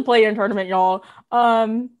 That's the play-in tournament, y'all.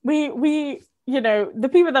 We the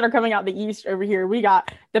people that are coming out the East over here, we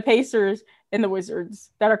got the Pacers and the Wizards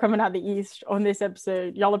that are coming out the East on this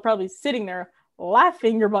episode. Y'all are probably sitting there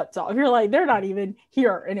laughing your butts off. You're like, they're not even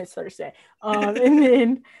here, and it's Thursday. And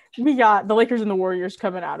then we got the Lakers and the Warriors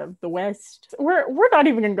coming out of the West. We're not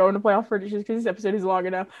even gonna go into playoff predictions because this episode is long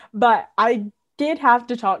enough. But I did have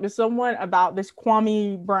to talk to someone about this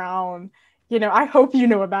Kwame Brown. I hope you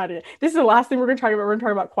know about it. This is the last thing we're gonna talk about. We're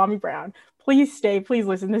gonna talk about Kwame Brown. Please stay. Please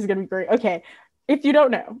listen. This is gonna be great. Okay. If you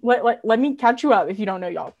don't know, let me catch you up if you don't know,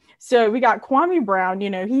 y'all. So we got Kwame Brown.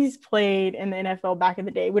 He's played in the NFL back in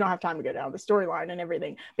the day. We don't have time to go down the storyline and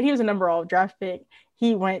everything, but he was a number 12 draft pick.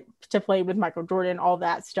 He went to play with Michael Jordan, all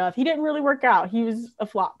that stuff. He didn't really work out. He was a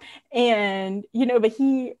flop. And, but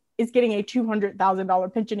he is getting a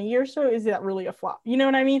 $200,000 pension a year. So is that really a flop? You know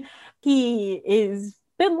what I mean? He is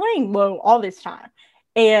been laying low all this time.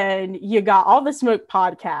 And you got All the Smoke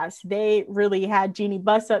podcast. They really had Jeannie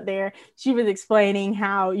Buss up there. She was explaining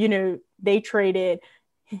how, they traded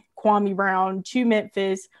Kwame Brown to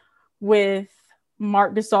Memphis with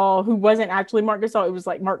Marc Gasol, who wasn't actually Marc Gasol. It was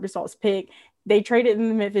like Marc Gasol's pick. They traded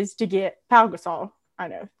in Memphis to get Pau Gasol. I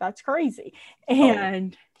know, that's crazy.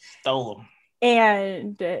 And stole him.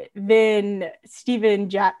 And then Steven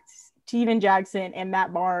Jackson and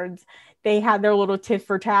Matt Barnes, they had their little tiff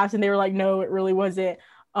for task, and they were like, no, it really wasn't.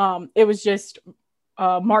 It was just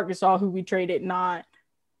Marc Gasol who we traded, not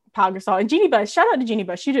Pau Gasol. And Jeannie Buss, shout out to Jeannie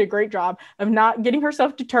Buss. She did a great job of not getting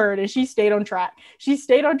herself deterred, and she stayed on track. They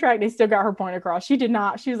still got her point across. She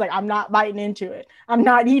was like, I'm not biting into it. I'm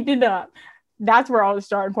not eating it up. That's where all this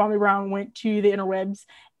started. Kwame Brown went to the interwebs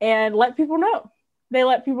and let people know. They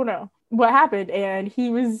let people know what happened, and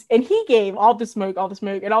he gave all the smoke,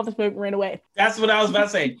 and all the smoke ran away. That's what I was about to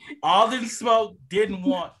say. All the smoke didn't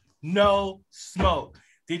want no smoke.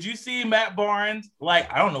 Did you see Matt Barnes?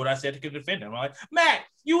 Like, I don't know what I said to defend him. I'm like, Matt,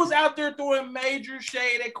 you was out there throwing major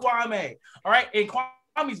shade at Kwame. All right, and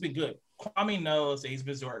Kwame's been good. Kwame knows that he's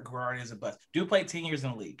been regarded as a bust. Dude played 10 years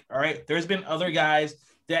in the league. All right, there's been other guys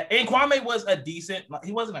and Kwame was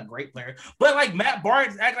he wasn't a great player, but like Matt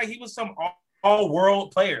Barnes act like he was some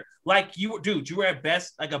all-world player. Like you were at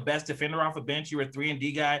best like a best defender off a bench. You were a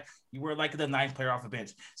 3-and-D guy. You were like the 9th player off a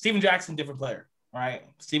bench. Steven Jackson, different player, right?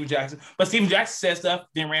 Steven Jackson said stuff,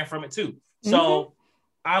 then ran from it too. So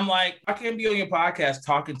I'm like, I can't be on your podcast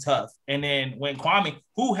talking tough. And then when Kwame,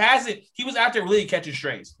 he was out there really catching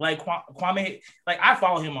strays. Like Kwame, like I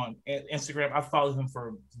follow him on Instagram. I followed him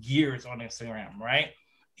for years on Instagram, right?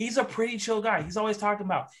 He's a pretty chill guy. He's always talking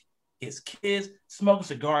about his kids, smoking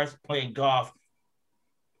cigars, playing golf,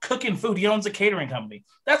 cooking food. He owns a catering company.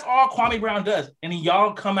 That's all Kwame Brown does. And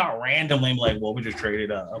y'all come out randomly and like, well, we just traded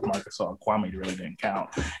Marc Gasol. Kwame really didn't count.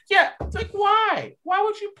 Yeah, it's like, why? Why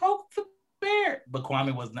would you poke the bear? But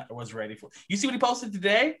Kwame was ready for it. You see what he posted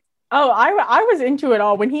today? Oh, I was into it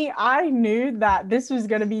all. I knew that this was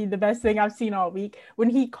going to be the best thing I've seen all week. When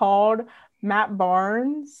he called Matt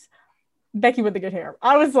Barnes Becky with the good hair.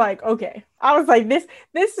 I was like, okay. I was like, this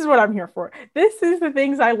is what I'm here for. This is the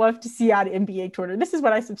things I love to see out of NBA Twitter. This is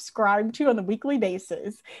what I subscribe to on the weekly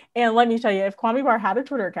basis. And let me tell you, if Kwame Brown had a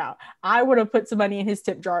Twitter account, I would have put some money in his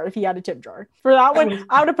tip jar if he had a tip jar. For that one,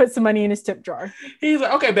 I would have put some money in his tip jar. He's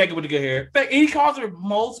like, okay, Becky with the good hair. He calls her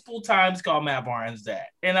multiple times, called Matt Barnes that.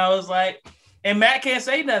 And I was like, and Matt can't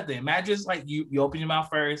say nothing. Matt just like, you open your mouth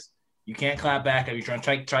first. You can't clap back. If you're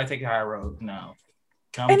trying to take a high road. No.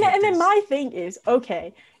 And then my thing is,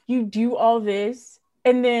 okay, you do all this,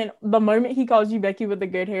 and then the moment he calls you Becky with the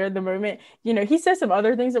good hair, the moment, he says some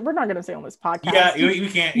other things that we're not going to say on this podcast. Yeah, we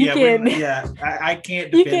can't. I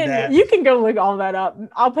can't defend that. You can go look all that up.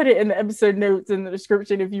 I'll put it in the episode notes in the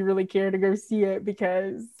description if you really care to go see it,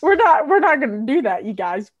 because we're not going to do that, you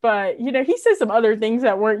guys. But, he says some other things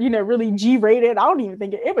that weren't, really G-rated. I don't even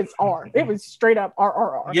think it was R. It was straight up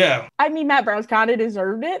RRR. Yeah. I mean, Matt Brown's kind of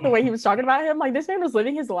deserved it, the way he was talking about him. Like, this man was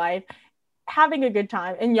living his life, having a good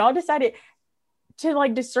time, and y'all decided to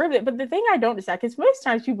like disturb it. But the thing I don't decide, because most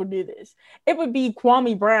times people do this, it would be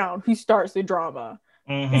Kwame Brown who starts the drama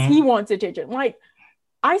because he wants attention. Like,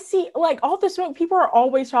 I see like all the smoke, people are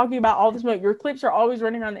always talking about all the smoke. Your clips are always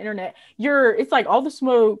running around the internet. It's like all the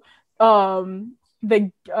smoke, what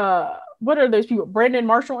are those people, Brandon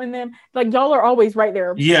Marshall and them, like y'all are always right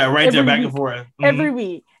there. Yeah, right there, back and forth every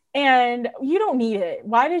week, and you don't need it.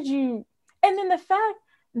 Why did you? And then the fact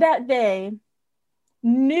that they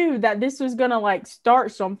knew that this was gonna like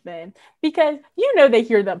start something, because they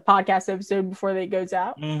hear the podcast episode before it goes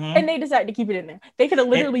out, and they decide to keep it in there. They could have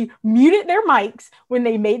literally muted their mics when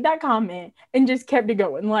they made that comment and just kept it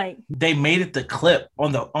going. Like, they made it the clip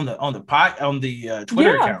on the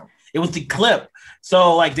Twitter account. It was the clip.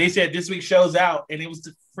 So like they said, this week's show's out, and it was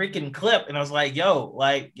the freaking clip. And I was like, yo,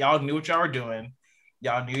 like y'all knew what y'all were doing.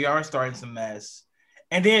 Y'all knew y'all were starting some mess.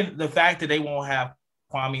 And then the fact that they won't have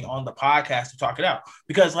Kwame on the podcast to talk it out,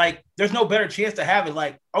 because like there's no better chance to have it.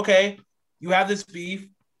 Like, okay, you have this beef.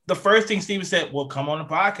 The first thing Steven said, well, come on the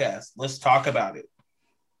podcast. Let's talk about it.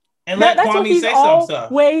 And let Kwame say some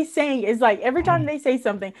stuff. Always saying is like every time they say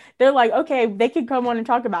something, they're like, okay, they could come on and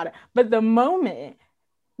talk about it. But the moment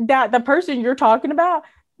that the person you're talking about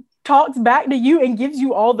talks back to you and gives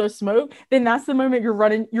you all the smoke, then that's the moment you're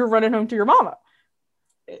running home to your mama.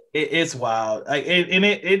 It's wild. Like,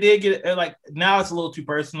 it did get like, now it's a little too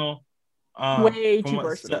personal. Way too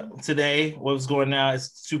personal. Today, what's going now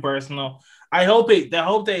is too personal. I hope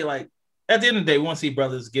they like, at the end of the day, we want to see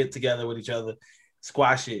brothers get together with each other,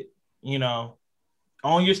 squash it.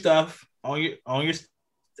 Own your stuff, own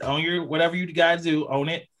your whatever you guys do, own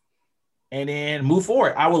it, and then move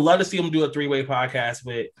forward. I would love to see them do a 3-way podcast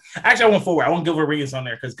with. Actually, I want 4-way. I want Gilbert Arenas on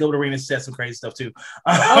there because Gilbert Arenas said some crazy stuff too.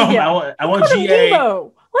 I want GA.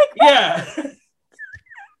 Like, yeah.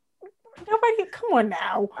 Nobody, come on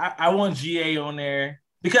now. I want GA on there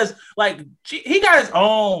because, like, he got his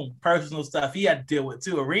own personal stuff he had to deal with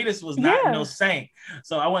too. Arenas was not no saint.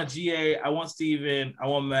 So I want GA, I want Steven, I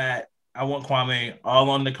want Matt, I want Kwame all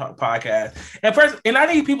on the podcast. And I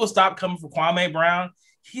think people stop coming for Kwame Brown.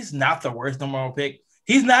 He's not the worst number one pick.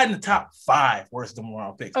 He's not in the top 5 worst number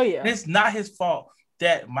one picks. Oh, yeah. And it's not his fault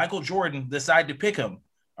that Michael Jordan decided to pick him.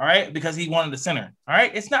 All right, because he wanted a center. All right,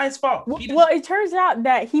 it's not his fault. Well, it turns out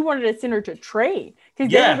that he wanted a center to trade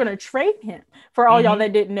because they were going to trade him. For all y'all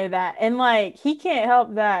that didn't know that, and like he can't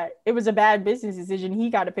help that it was a bad business decision. He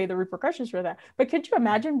got to pay the repercussions for that. But could you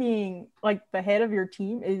imagine being like the head of your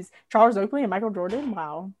team is Charles Oakley and Michael Jordan?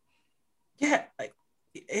 Wow. Yeah, like,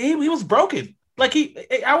 he was broken. Like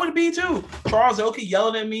I would be too. Charles Oakley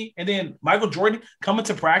yelling at me, and then Michael Jordan coming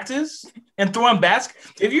to practice and throwing Have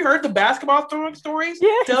you heard the basketball throwing stories? Yeah.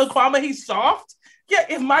 Tell Kwame he's soft. Yeah,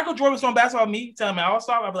 if Michael Jordan was throwing basketball at me, telling me I was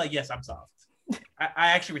soft, I'd be like, yes, I'm soft. I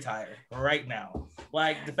actually retire right now.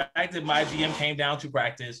 Like the fact that my GM came down to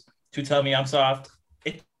practice to tell me I'm soft,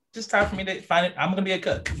 it's just time for me to find it. I'm gonna be a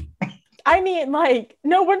cook. I mean, like,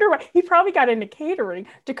 no wonder why he probably got into catering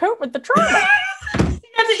to cope with the trauma. He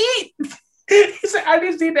had to eat. He said, I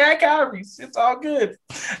just need to add calories. It's all good.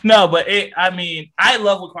 No, but I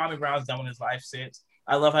love what Kwame Brown's done with his life since.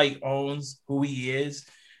 I love how he owns who he is.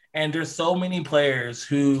 And there's so many players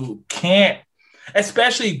who can't,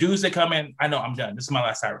 especially dudes that come in. I know I'm done. This is my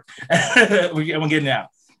last time. I'm getting out.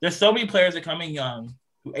 There's so many players that come in young,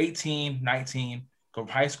 who 18, 19, go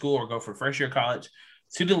from high school or go for first year of college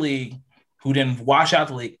to the league, who then wash out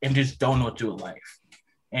the league and just don't know what to do with life.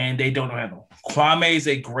 And they don't know how to handle. Kwame is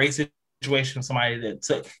a great situation. Somebody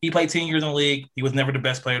that he played 10 years in the league. He was never the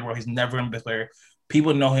best player in the world. He's never been the best player.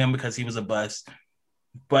 People know him because he was a bust,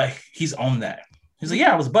 but he's owned that. He's like,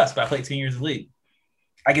 yeah, I was a bust, but I played 10 years in the league.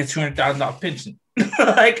 I get $200,000 pension.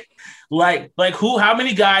 like who? How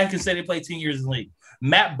many guys can say they play 10 years in the league?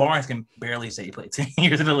 Matt Barnes can barely say he played 10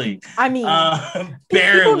 years in the league. I mean,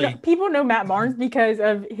 barely. People know Matt Barnes because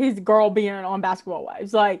of his girl being on Basketball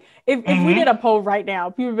Wives. Like, if we did a poll right now,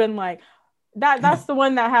 people have been like, that's the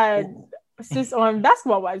one that had sis on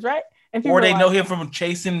Basketball Wives, right? And or they know him from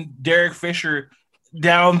chasing Derek Fisher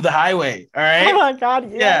down the highway. All right. Oh my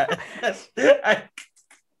God. Yeah.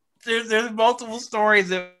 There's multiple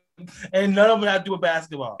stories, and none of them have to do with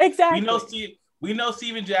basketball. Exactly. We know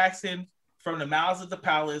Steven Jackson from the Mouths at the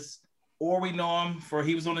Palace, or we know him for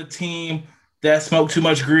he was on a team that smoked too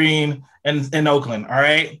much green in Oakland. All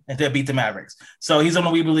right, and that beat the Mavericks. So he's on the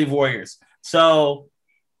We Believe Warriors. So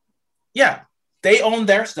yeah, they own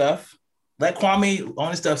their stuff. Let Kwame own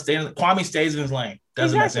his stuff. Kwame stays in his lane.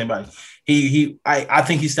 Doesn't mess anybody. I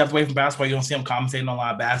think he stepped away from basketball. You don't see him commentating on a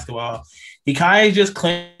lot of basketball. He kind of just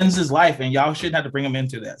cleansed his life, and y'all shouldn't have to bring him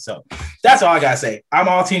into that. So that's all I gotta say. I'm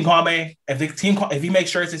all Team Kwame. If he makes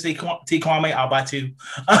shirts that say Team Kwame, I'll buy 2.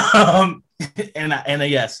 And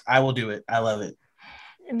yes, I will do it. I love it.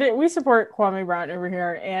 We support Kwame Brown over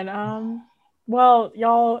here, and well,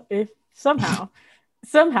 y'all, if somehow,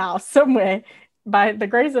 some way, by the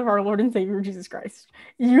grace of our Lord and Savior Jesus Christ,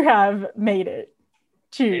 you have made it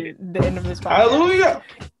to the end of this podcast. Hallelujah.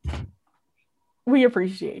 We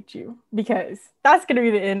appreciate you, because that's going to be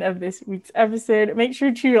the end of this week's episode. Make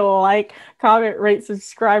sure to like, comment, rate,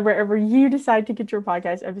 subscribe wherever you decide to get your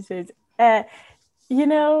podcast episodes. Give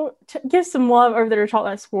some love over there to Talk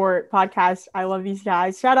That Sport podcast. I love these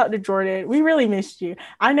guys. Shout out to Jordan. We really missed you.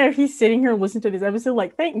 I know he's sitting here listening to this episode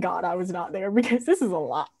like, thank God I was not there, because this is a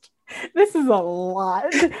lot. This is a lot.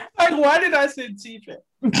 Like, why did I send TJ?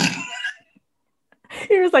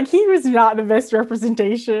 He was like, he was not the best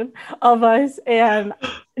representation of us. And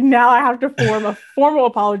now I have to form a formal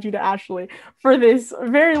apology to Ashley for this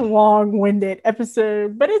very long-winded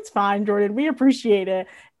episode. But it's fine, Jordan. We appreciate it.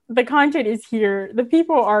 The content is here. The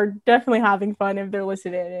people are definitely having fun if they're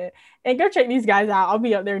listening to it. And go check these guys out. I'll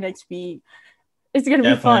be up there next week. It's going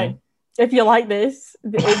to be fun. If you like this,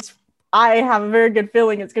 I have a very good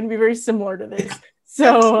feeling it's going to be very similar to this.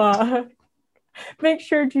 So make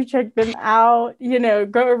sure to check them out.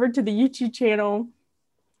 Go over to the YouTube channel.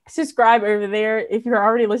 Subscribe over there. If you're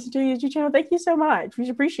already listening to the YouTube channel, thank you so much. We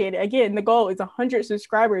appreciate it. Again, the goal is 100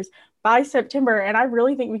 subscribers by September, and I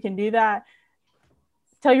really think we can do that.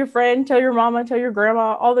 Tell your friend, tell your mama, tell your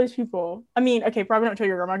grandma, all those people. I mean, okay, probably don't tell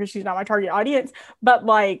your grandma because she's not my target audience, but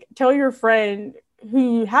like tell your friend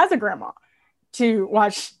who has a grandma to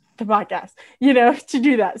watch the podcast, to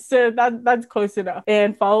do that. So that's close enough.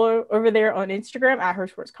 And follow over there on Instagram at Her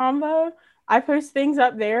Sports Convo. I post things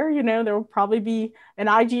up there. There will probably be an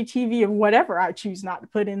IGTV of whatever I choose not to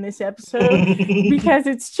put in this episode because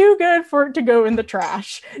it's too good for it to go in the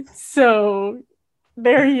trash. So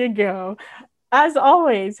there you go. As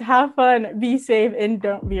always, have fun, be safe, and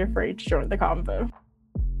don't be afraid to join the convo.